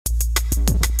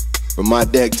From my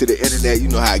deck to the internet, you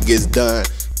know how it gets done.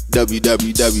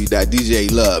 www.djlove.com.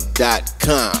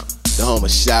 The home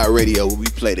of Shot Radio, where we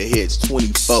play the hits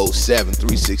 24/7,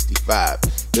 365.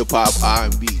 Hip-hop,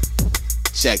 R&B.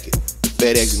 Check it. The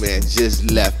FedEx man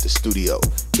just left the studio.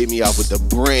 Hit me off with the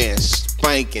brand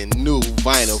spanking new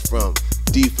vinyl from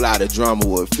D-Fly to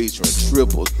Dramaward featuring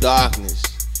Triple Darkness.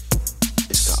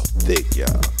 It's called Thick,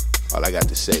 y'all. All I got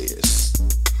to say is,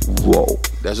 whoa.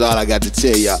 That's all I got to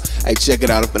tell y'all. Hey, check it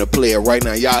out. I'm finna play it right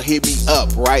now. Y'all hit me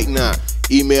up right now.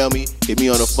 Email me, hit me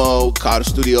on the phone, call the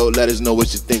studio, let us know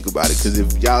what you think about it. Cause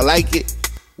if y'all like it,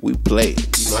 we play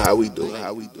it. You know how we do it.